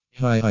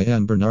Hi, I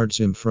am Bernard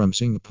Sim from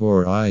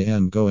Singapore. I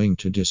am going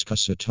to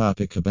discuss a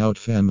topic about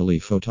family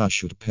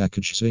photoshoot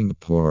package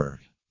Singapore.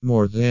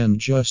 More than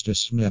just a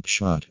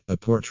snapshot, a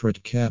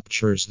portrait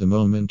captures the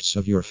moments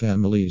of your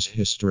family's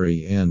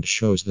history and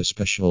shows the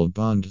special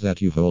bond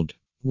that you hold.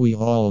 We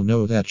all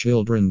know that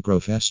children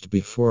grow fast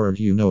before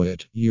you know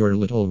it. Your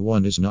little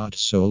one is not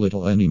so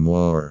little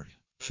anymore.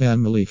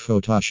 Family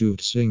Photoshoot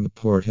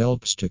Singapore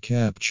helps to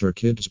capture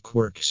kids'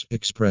 quirks,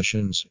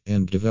 expressions,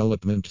 and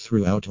development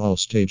throughout all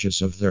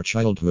stages of their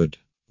childhood.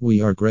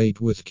 We are great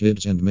with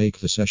kids and make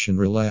the session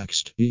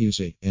relaxed,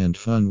 easy, and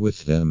fun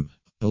with them.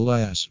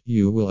 Alas,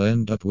 you will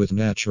end up with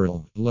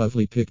natural,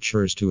 lovely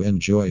pictures to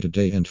enjoy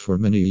today and for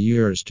many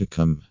years to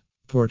come.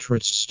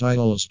 Portrait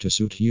styles to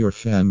suit your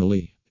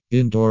family,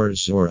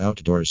 indoors or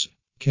outdoors,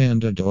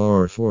 candid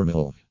or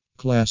formal,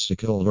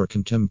 classical or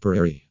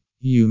contemporary.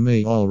 You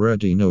may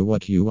already know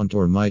what you want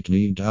or might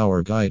need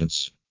our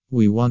guidance.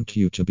 We want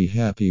you to be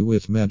happy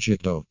with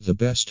Magicdo, the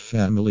best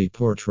family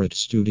portrait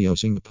studio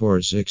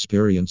Singapore's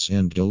experience,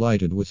 and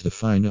delighted with the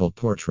final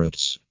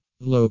portraits.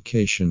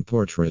 Location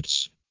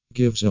portraits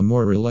gives a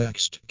more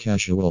relaxed,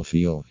 casual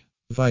feel.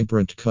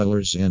 Vibrant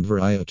colors and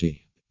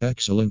variety.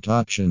 Excellent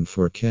option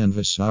for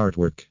canvas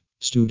artwork.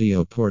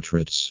 Studio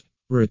portraits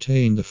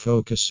retain the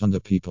focus on the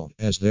people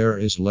as there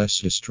is less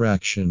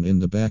distraction in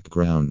the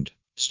background.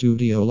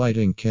 Studio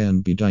lighting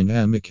can be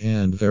dynamic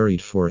and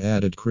varied for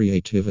added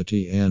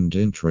creativity and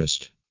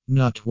interest.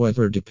 Not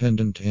weather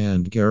dependent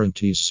and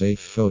guarantees safe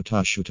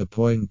photoshoot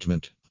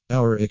appointment.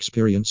 Our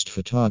experienced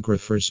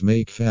photographers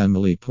make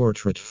family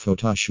portrait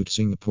photoshoot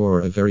Singapore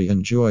a very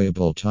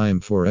enjoyable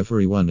time for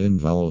everyone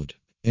involved.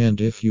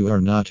 And if you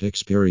are not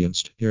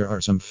experienced, here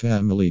are some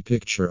family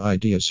picture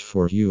ideas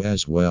for you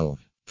as well.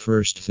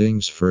 First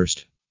things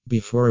first.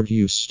 Before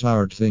you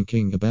start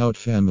thinking about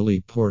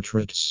family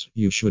portraits,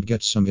 you should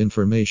get some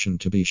information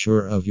to be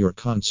sure of your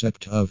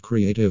concept of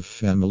creative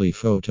family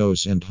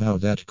photos and how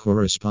that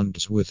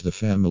corresponds with the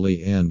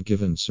family and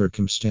given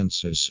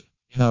circumstances.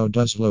 How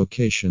does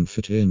location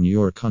fit in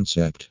your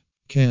concept?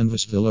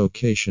 Canvass the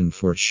location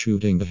for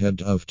shooting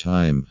ahead of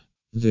time.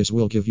 This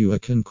will give you a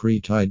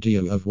concrete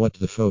idea of what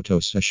the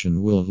photo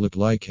session will look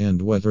like and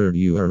whether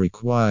you are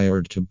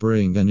required to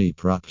bring any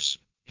props.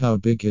 How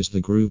big is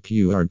the group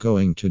you are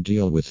going to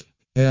deal with?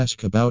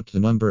 Ask about the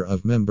number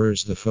of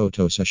members the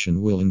photo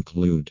session will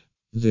include.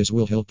 This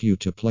will help you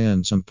to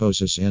plan some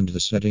poses and the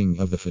setting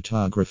of the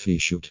photography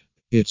shoot.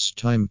 It's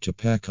time to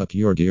pack up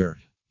your gear.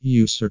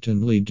 You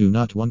certainly do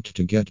not want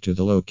to get to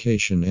the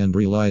location and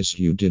realize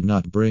you did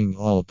not bring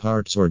all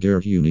parts or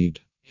gear you need.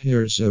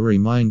 Here's a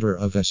reminder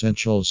of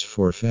essentials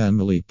for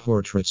family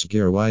portraits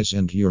gear-wise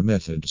and your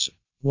methods.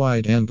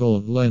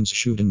 Wide-angle lens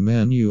shoot and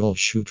manual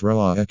shoot.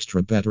 Raw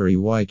extra battery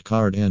white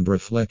card and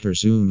reflector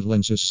zoom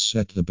lenses.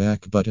 Set the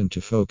back button to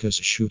focus.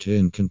 Shoot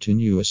in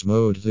continuous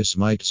mode. This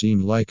might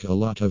seem like a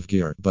lot of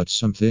gear, but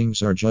some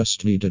things are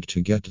just needed to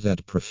get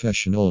that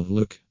professional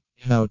look.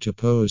 How to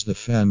pose the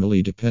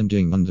family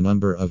depending on the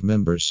number of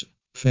members.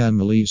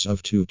 Families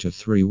of 2 to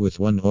 3 with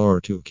 1 or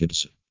 2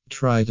 kids.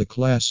 Try the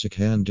classic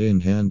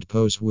hand-in-hand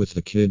pose with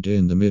the kid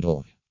in the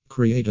middle.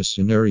 Create a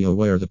scenario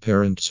where the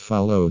parents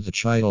follow the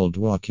child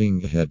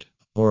walking ahead.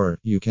 Or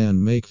you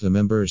can make the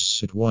members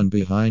sit one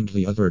behind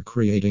the other,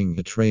 creating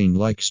a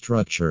train-like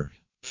structure.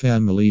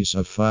 Families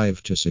of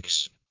 5 to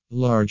 6.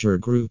 Larger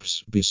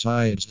groups,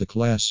 besides the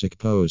classic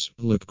pose,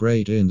 look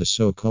great in the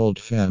so-called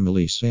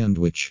family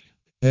sandwich.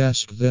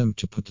 Ask them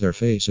to put their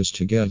faces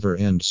together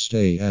and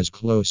stay as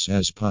close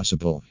as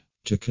possible.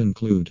 To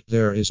conclude,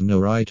 there is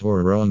no right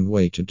or wrong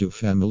way to do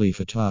family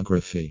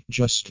photography,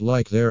 just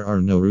like there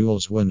are no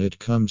rules when it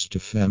comes to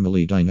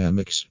family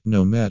dynamics,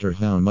 no matter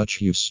how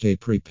much you stay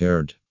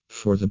prepared.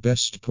 For the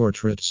best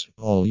portraits,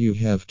 all you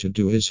have to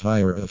do is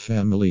hire a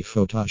family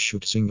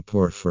photoshoot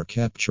Singapore for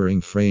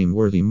capturing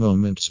frame-worthy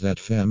moments that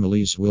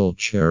families will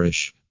cherish.